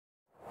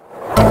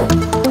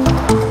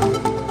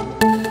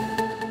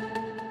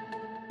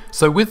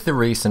So with the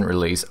recent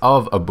release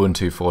of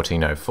Ubuntu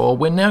 14.04,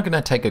 we're now going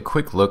to take a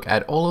quick look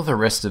at all of the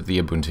rest of the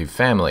Ubuntu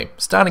family,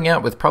 starting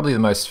out with probably the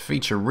most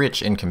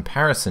feature-rich in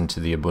comparison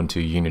to the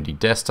Ubuntu Unity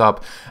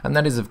desktop, and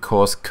that is of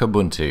course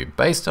Kubuntu,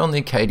 based on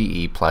the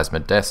Kde Plasma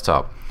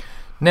Desktop.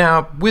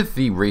 Now, with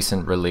the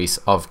recent release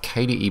of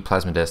Kde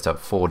Plasma Desktop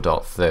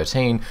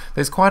 4.13,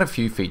 there's quite a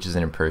few features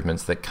and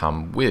improvements that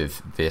come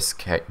with this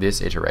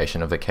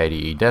iteration of the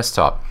KDE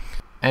desktop.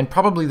 And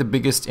probably the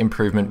biggest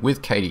improvement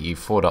with KDE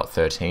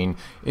 4.13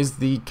 is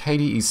the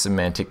KDE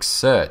Semantic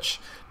Search.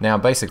 Now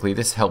basically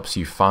this helps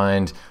you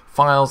find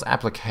files,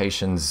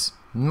 applications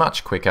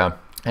much quicker,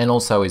 and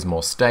also is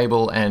more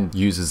stable and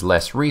uses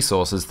less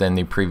resources than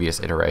the previous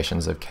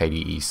iterations of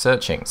KDE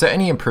searching. So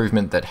any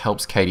improvement that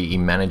helps KDE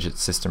manage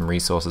its system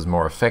resources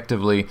more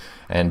effectively,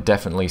 and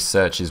definitely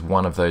search is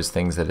one of those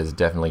things that has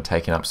definitely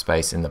taken up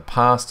space in the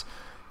past,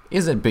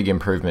 is a big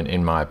improvement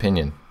in my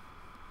opinion.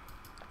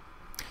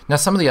 Now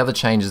some of the other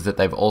changes that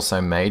they've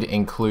also made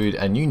include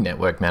a new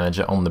network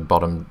manager on the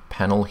bottom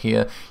panel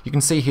here. You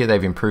can see here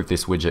they've improved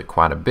this widget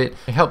quite a bit.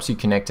 It helps you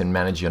connect and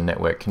manage your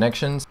network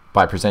connections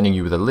by presenting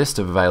you with a list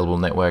of available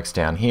networks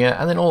down here,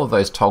 and then all of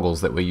those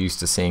toggles that we're used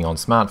to seeing on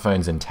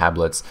smartphones and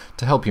tablets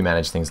to help you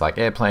manage things like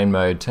airplane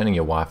mode, turning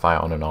your Wi-Fi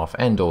on and off,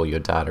 and all your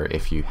data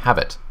if you have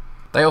it.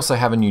 They also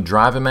have a new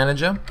driver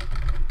manager,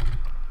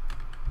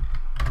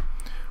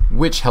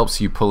 which helps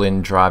you pull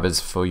in drivers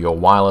for your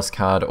wireless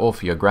card or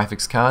for your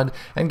graphics card,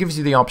 and gives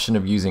you the option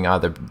of using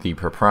either the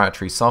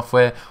proprietary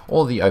software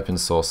or the open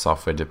source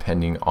software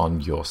depending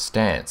on your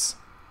stance.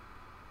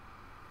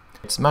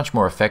 It's much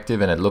more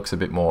effective and it looks a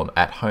bit more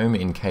at home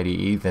in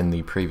KDE than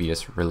the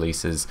previous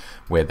releases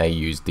where they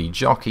used the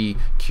Jockey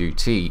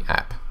Qt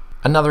app.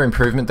 Another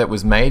improvement that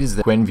was made is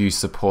that Gwenview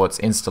supports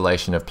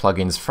installation of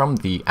plugins from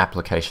the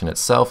application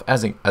itself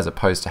as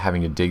opposed to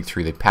having to dig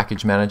through the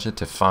package manager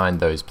to find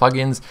those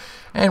plugins.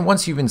 And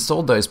once you've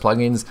installed those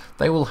plugins,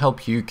 they will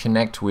help you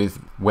connect with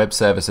web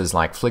services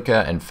like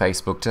Flickr and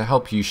Facebook to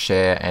help you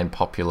share and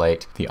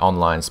populate the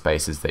online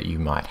spaces that you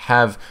might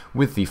have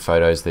with the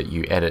photos that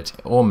you edit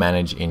or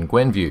manage in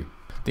Gwenview.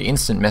 The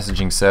instant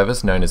messaging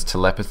service known as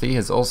Telepathy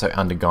has also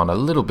undergone a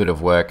little bit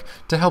of work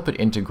to help it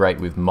integrate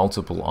with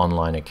multiple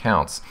online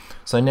accounts.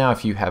 So now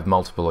if you have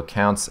multiple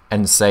accounts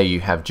and say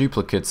you have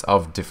duplicates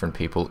of different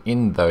people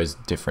in those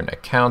different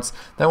accounts,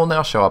 they will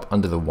now show up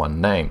under the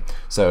one name.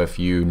 So if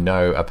you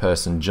know a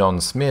person John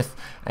Smith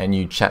and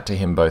you chat to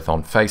him both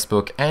on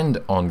Facebook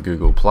and on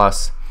Google+,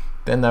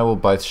 then they will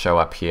both show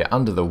up here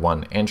under the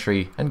one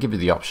entry and give you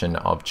the option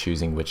of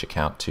choosing which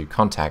account to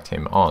contact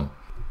him on.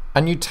 A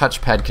new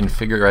touchpad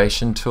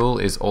configuration tool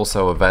is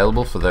also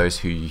available for those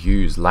who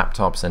use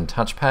laptops and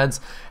touchpads,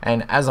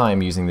 and as I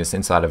am using this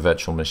inside a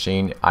virtual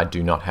machine, I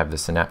do not have the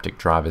Synaptic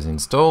drivers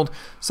installed,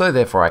 so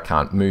therefore I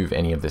can't move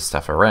any of this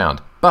stuff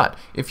around. But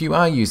if you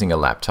are using a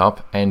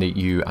laptop and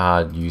you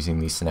are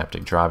using the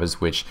Synaptic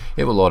drivers, which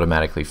it will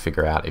automatically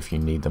figure out if you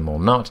need them or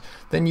not,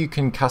 then you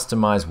can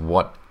customize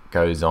what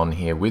goes on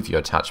here with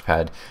your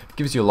touchpad. It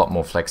gives you a lot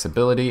more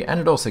flexibility, and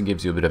it also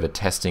gives you a bit of a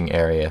testing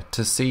area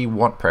to see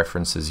what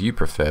preferences you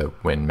prefer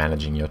when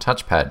managing your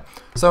touchpad.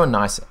 So a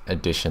nice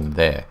addition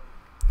there.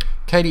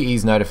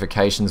 KDE's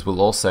notifications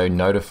will also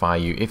notify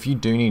you if you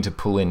do need to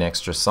pull in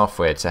extra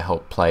software to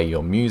help play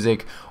your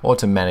music, or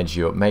to manage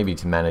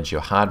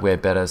your hardware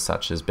better,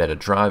 such as better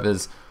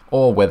drivers,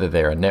 or whether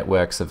there are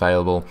networks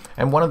available.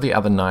 And one of the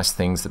other nice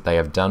things that they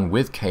have done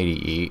with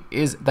KDE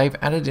is they've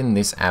added in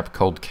this app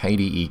called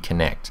Kde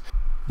Connect.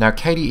 Now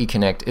Kde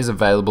Connect is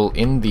available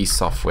in the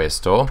software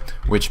store,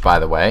 which by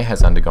the way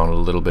has undergone a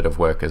little bit of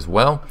work as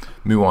well.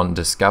 Muon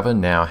Discover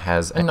now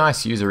has a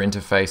nice user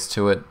interface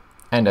to it,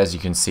 and as you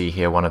can see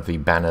here, one of the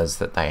banners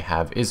that they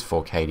have is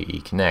for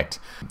KDE Connect.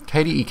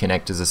 KDE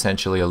Connect is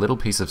essentially a little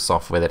piece of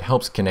software that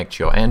helps connect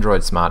your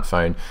Android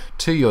smartphone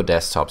to your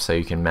desktop so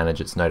you can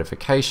manage its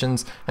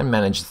notifications and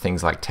manage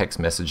things like text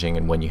messaging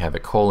and when you have a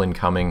call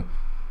incoming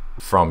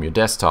from your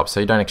desktop, so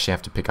you don't actually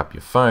have to pick up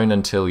your phone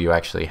until you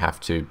actually have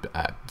to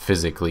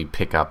physically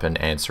pick up and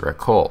answer a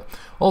call.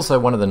 Also,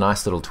 one of the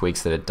nice little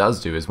tweaks that it does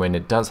do is when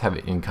it does have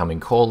an incoming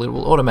call, it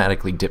will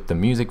automatically dip the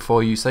music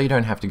for you, so you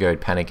don't have to go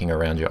panicking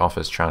around your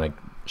office trying to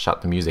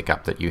shut the music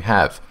up that you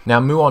have. Now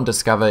Muon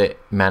Discover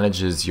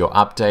manages your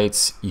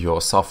updates,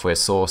 your software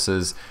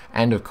sources,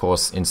 and of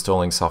course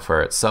installing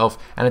software itself,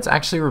 and it's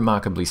actually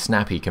remarkably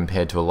snappy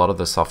compared to a lot of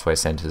the software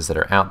centers that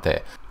are out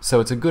there. So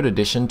it's a good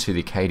addition to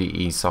the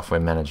KDE software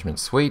management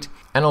suite,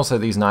 and also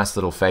these nice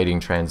little fading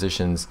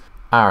transitions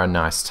are a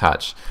nice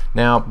touch.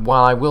 Now,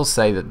 while I will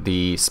say that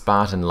the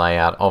Spartan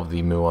layout of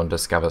the Muon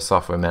Discover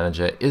software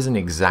manager isn't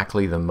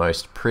exactly the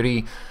most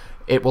pretty,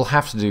 it will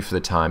have to do for the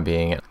time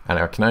being, and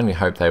I can only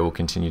hope they will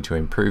continue to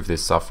improve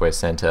this software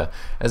center,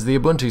 as the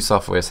Ubuntu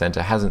Software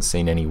Center hasn't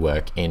seen any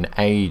work in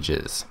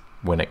ages.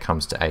 when it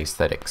comes to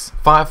aesthetics.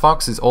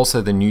 Firefox is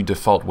also the new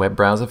default web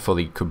browser for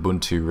the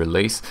Kubuntu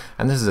release,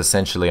 and this is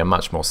essentially a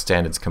much more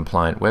standards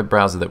compliant web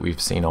browser that we've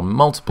seen on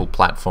multiple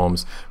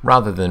platforms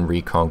rather than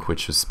Reconq,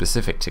 which was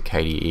specific to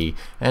KDE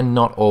and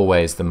not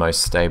always the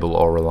most stable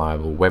or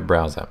reliable web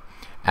browser.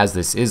 As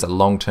this is a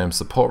long-term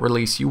support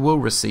release, you will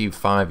receive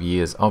 5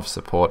 years of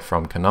support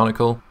from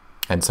Canonical,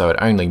 and so it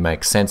only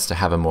makes sense to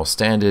have a more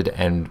standard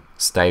and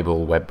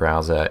stable web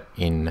browser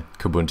in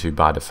Kubuntu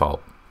by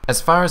default.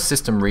 As far as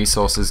system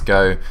resources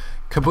go,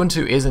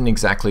 Kubuntu isn't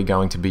exactly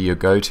going to be your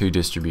go-to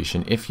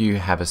distribution if you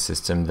have a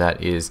system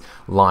that is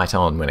light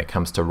on when it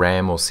comes to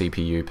RAM or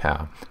CPU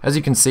power. As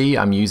you can see,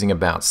 I'm using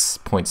about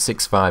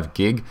 0.65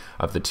 gig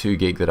of the 2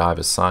 gig that I've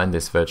assigned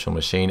this virtual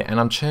machine, and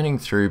I'm churning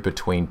through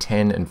between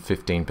 10 and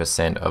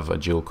 15% of a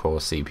dual-core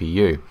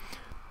CPU.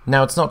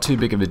 Now, it's not too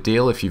big of a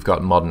deal if you've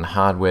got modern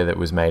hardware that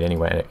was made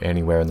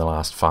anywhere in the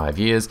last 5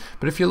 years,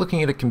 but if you're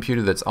looking at a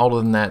computer that's older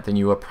than that, then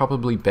you are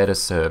probably better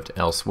served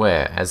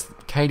elsewhere, as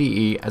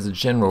KDE, as a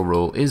general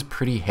rule, is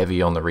pretty heavy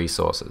on the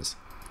resources.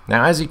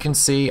 Now, as you can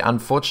see,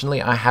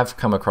 unfortunately, I have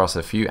come across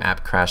a few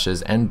app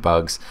crashes and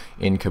bugs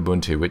in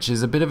Kubuntu, which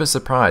is a bit of a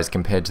surprise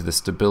compared to the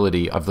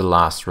stability of the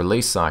last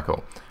release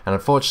cycle. And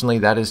unfortunately,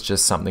 that is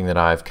just something that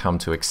I've come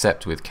to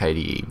accept with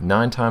KDE.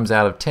 9 times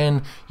out of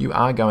 10, you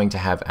are going to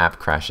have app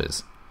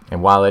crashes.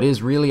 And while it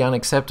is really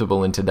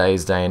unacceptable in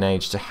today's day and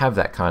age to have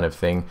that kind of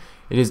thing,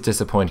 it is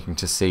disappointing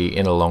to see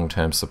in a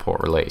long-term support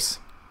release.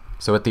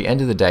 So at the end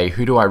of the day,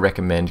 who do I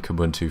recommend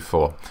Kubuntu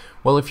for?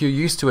 Well, if you're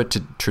used to a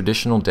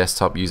traditional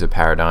desktop user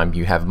paradigm,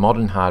 you have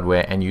modern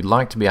hardware, and you'd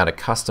like to be able to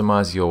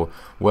customize your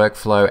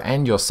workflow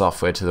and your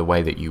software to the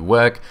way that you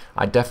work,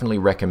 I definitely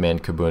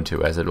recommend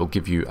Kubuntu, as it will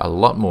give you a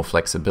lot more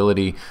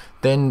flexibility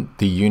than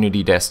the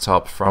Unity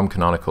desktop from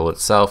Canonical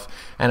itself,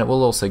 and it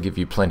will also give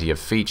you plenty of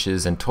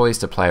features and toys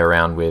to play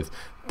around with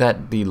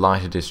that the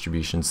lighter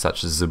distributions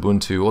such as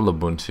Xubuntu or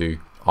Lubuntu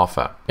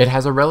offer. It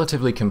has a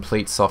relatively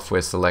complete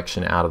software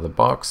selection out of the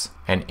box,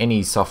 and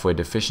any software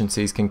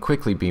deficiencies can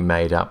quickly be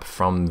made up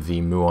from the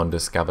Muon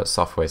Discover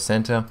Software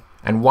Center.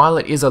 And while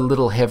it is a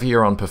little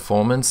heavier on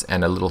performance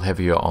and a little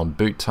heavier on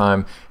boot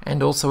time,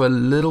 and also a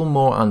little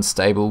more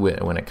unstable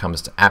when it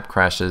comes to app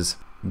crashes,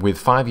 with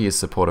 5 years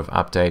support of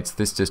updates,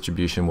 this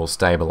distribution will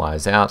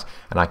stabilize out,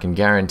 and I can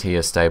guarantee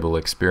a stable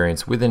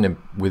experience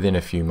within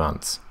a few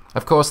months.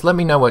 Of course, let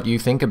me know what you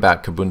think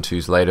about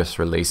Kubuntu's latest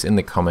release in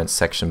the comments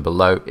section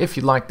below. If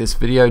you like this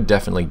video,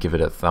 definitely give it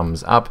a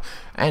thumbs up,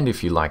 and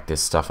if you like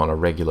this stuff on a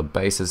regular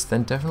basis,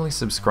 then definitely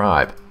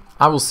subscribe.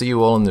 I will see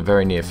you all in the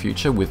very near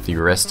future with the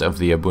rest of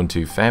the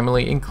Ubuntu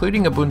family,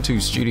 including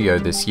Ubuntu Studio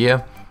this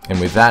year,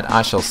 and with that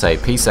I shall say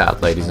peace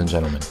out, ladies and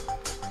gentlemen.